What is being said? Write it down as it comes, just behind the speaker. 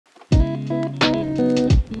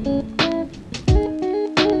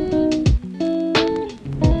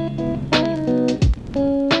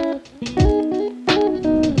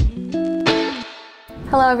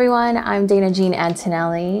Hello everyone, I'm Dana Jean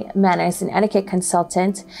Antonelli, Manners and Etiquette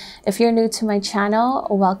Consultant. If you're new to my channel,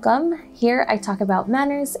 welcome. Here I talk about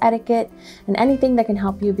manners, etiquette, and anything that can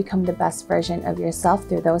help you become the best version of yourself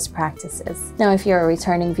through those practices. Now, if you're a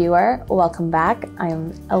returning viewer, welcome back.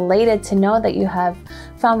 I'm elated to know that you have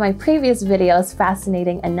found my previous videos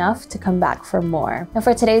fascinating enough to come back for more. Now,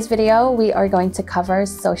 for today's video, we are going to cover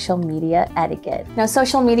social media etiquette. Now,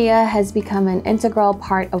 social media has become an integral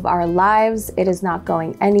part of our lives. It is not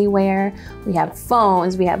going anywhere. We have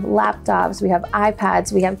phones, we have laptops, we have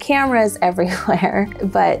iPads, we have cameras everywhere.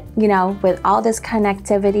 But, you know, with all this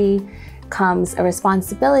connectivity comes a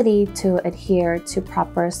responsibility to adhere to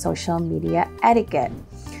proper social media etiquette.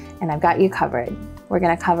 And I've got you covered. We're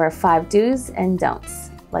gonna cover 5 do's and don'ts.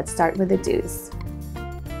 Let's start with the do's.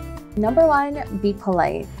 Number 1, be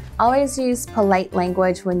polite. Always use polite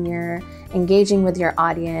language when you're engaging with your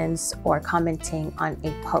audience or commenting on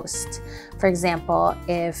a post. For example,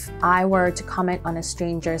 if I were to comment on a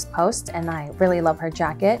stranger's post and I really love her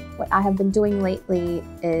jacket, what I have been doing lately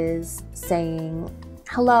is saying,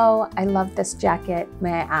 "Hello, I love this jacket.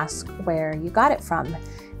 May I ask where you got it from?"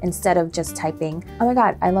 Instead of just typing, "Oh my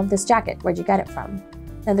God, I love this jacket. Where'd you get it from?"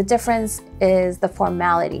 Now the difference is the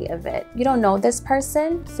formality of it. You don't know this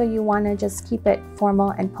person, so you want to just keep it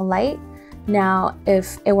formal and polite. Now,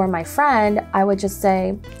 if it were my friend, I would just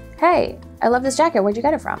say, "Hey, I love this jacket. Where'd you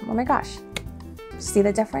get it from? Oh my gosh." See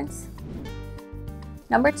the difference?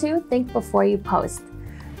 Number 2, think before you post.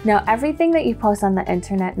 Now, everything that you post on the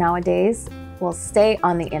internet nowadays will stay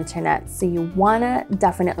on the internet, so you wanna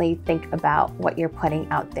definitely think about what you're putting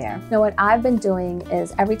out there. Now, what I've been doing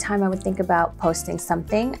is every time I would think about posting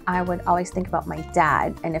something, I would always think about my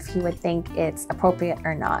dad and if he would think it's appropriate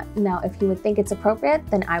or not. Now, if he would think it's appropriate,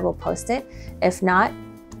 then I will post it. If not,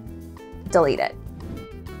 delete it.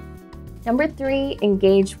 Number 3,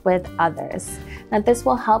 engage with others. Now, this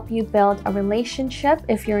will help you build a relationship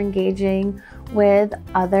if you're engaging with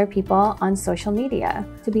other people on social media.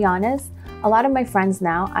 To be honest, a lot of my friends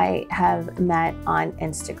now I have met on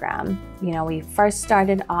Instagram. You know, we first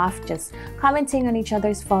started off just commenting on each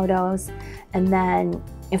other's photos, and then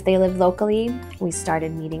if they live locally, we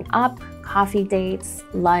started meeting up, coffee dates,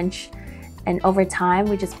 lunch, and over time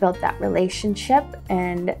we just built that relationship.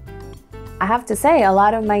 And I have to say, a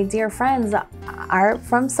lot of my dear friends are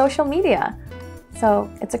from social media. So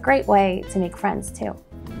it's a great way to make friends too.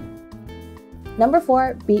 Number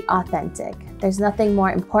 4, be authentic. There's nothing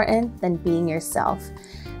more important than being yourself.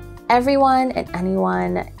 Everyone and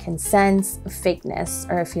anyone can sense fakeness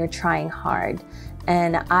or if you're trying hard.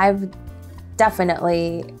 And I've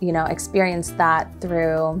definitely, experienced that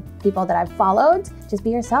through people that I've followed. Just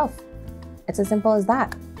be yourself. It's as simple as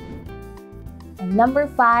that. And number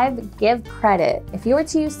 5, give credit. If you were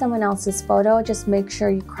to use someone else's photo, just make sure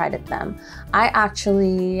you credit them. I have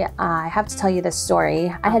to tell you this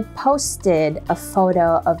story. I had posted a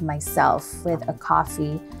photo of myself with a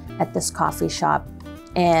coffee at this coffee shop,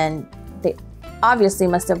 and they obviously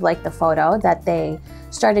must have liked the photo that they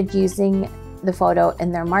started using the photo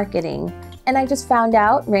in their marketing. And I just found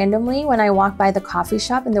out randomly when I walked by the coffee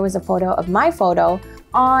shop and there was a photo of my photo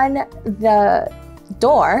on the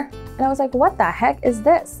door. And I was like, what the heck is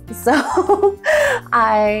this? So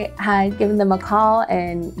I had given them a call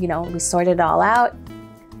and, we sorted it all out.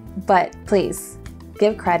 But please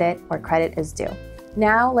give credit where credit is due.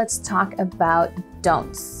 Now let's talk about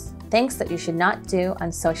don'ts, things that you should not do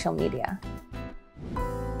on social media.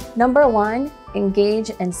 Number 1, engage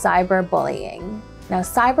in cyberbullying. Now,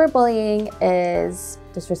 cyberbullying is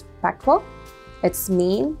disrespectful, it's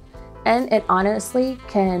mean, and it honestly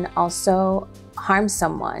can also harm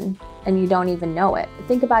someone and you don't even know it.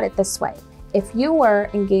 Think about it this way. If you were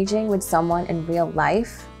engaging with someone in real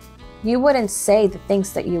life, you wouldn't say the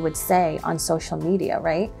things that you would say on social media,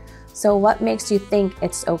 right? So what makes you think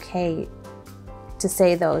it's okay to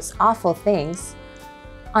say those awful things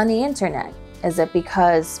on the internet? Is it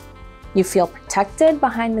because you feel protected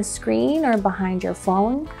behind the screen or behind your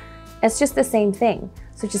phone? It's just the same thing.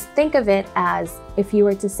 So just think of it as if you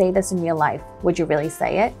were to say this in real life, would you really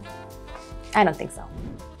say it? I don't think so.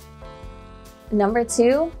 Number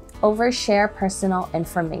 2, overshare personal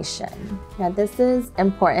information. Now this is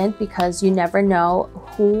important because you never know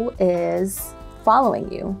who is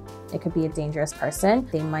following you. It could be a dangerous person.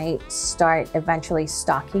 They might start eventually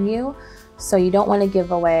stalking you. So you don't want to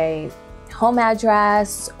give away home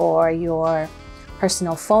address or your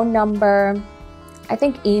personal phone number. I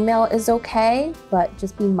think email is okay, but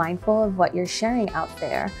just be mindful of what you're sharing out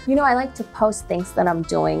there. You know, I like to post things that I'm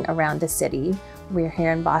doing around the city. We're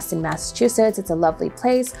here in Boston, Massachusetts. It's a lovely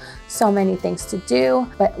place, so many things to do.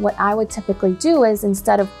 But what I would typically do is,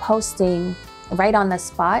 instead of posting right on the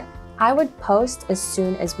spot, I would post as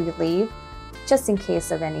soon as we leave, just in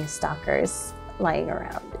case of any stalkers lying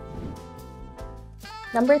around.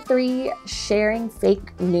 Number 3, sharing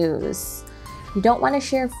fake news. You don't want to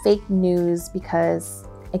share fake news because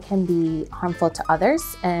it can be harmful to others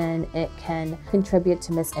and it can contribute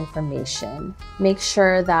to misinformation. Make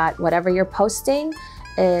sure that whatever you're posting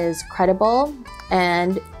is credible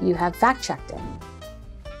and you have fact-checked it.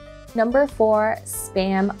 Number 4,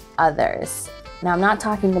 spam others. Now, I'm not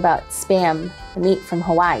talking about spam, the meat from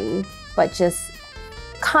Hawaii, but just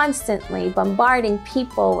constantly bombarding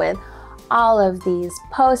people with all of these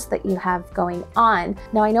posts that you have going on.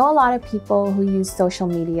 Now, I know a lot of people who use social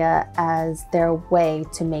media as their way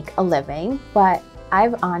to make a living, but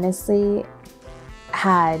I've honestly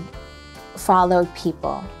had followed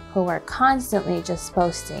people who are constantly just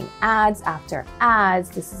posting ads after ads.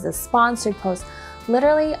 This is a sponsored post,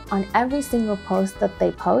 literally on every single post that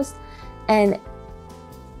they post. And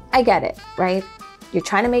I get it, right? You're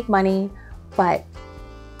trying to make money, but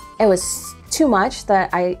it was too much that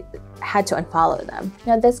I had to unfollow them.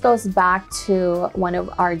 Now, this goes back to one of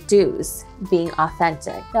our do's, being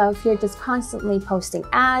authentic. Now, if you're just constantly posting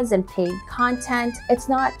ads and paid content, it's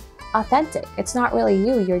not authentic. It's not really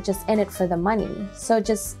you. You're just in it for the money. So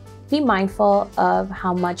just be mindful of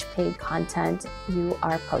how much paid content you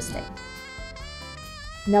are posting.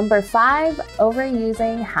 Number 5,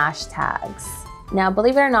 overusing hashtags. Now,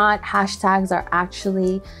 believe it or not, hashtags are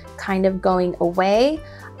actually kind of going away.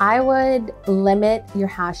 I would limit your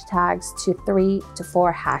hashtags to 3 to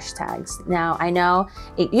 4 hashtags. Now, I know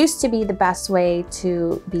it used to be the best way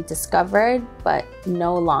to be discovered, but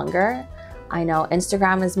no longer. I know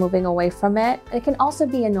Instagram is moving away from it. It can also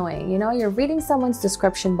be annoying. You know, you're reading someone's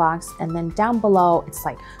description box and then down below, it's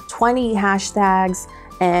like 20 hashtags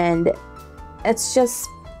and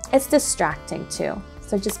it's distracting too.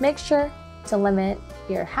 So just make sure to limit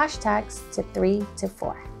your hashtags to 3 to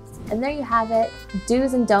 4. And there you have it,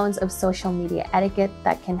 do's and don'ts of social media etiquette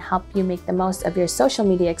that can help you make the most of your social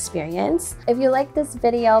media experience. If you like this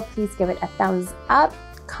video, please give it a thumbs up.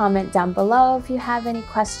 Comment down below if you have any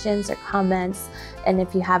questions or comments. And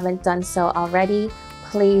if you haven't done so already,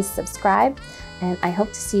 please subscribe. And I hope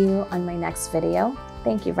to see you on my next video.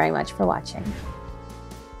 Thank you very much for watching.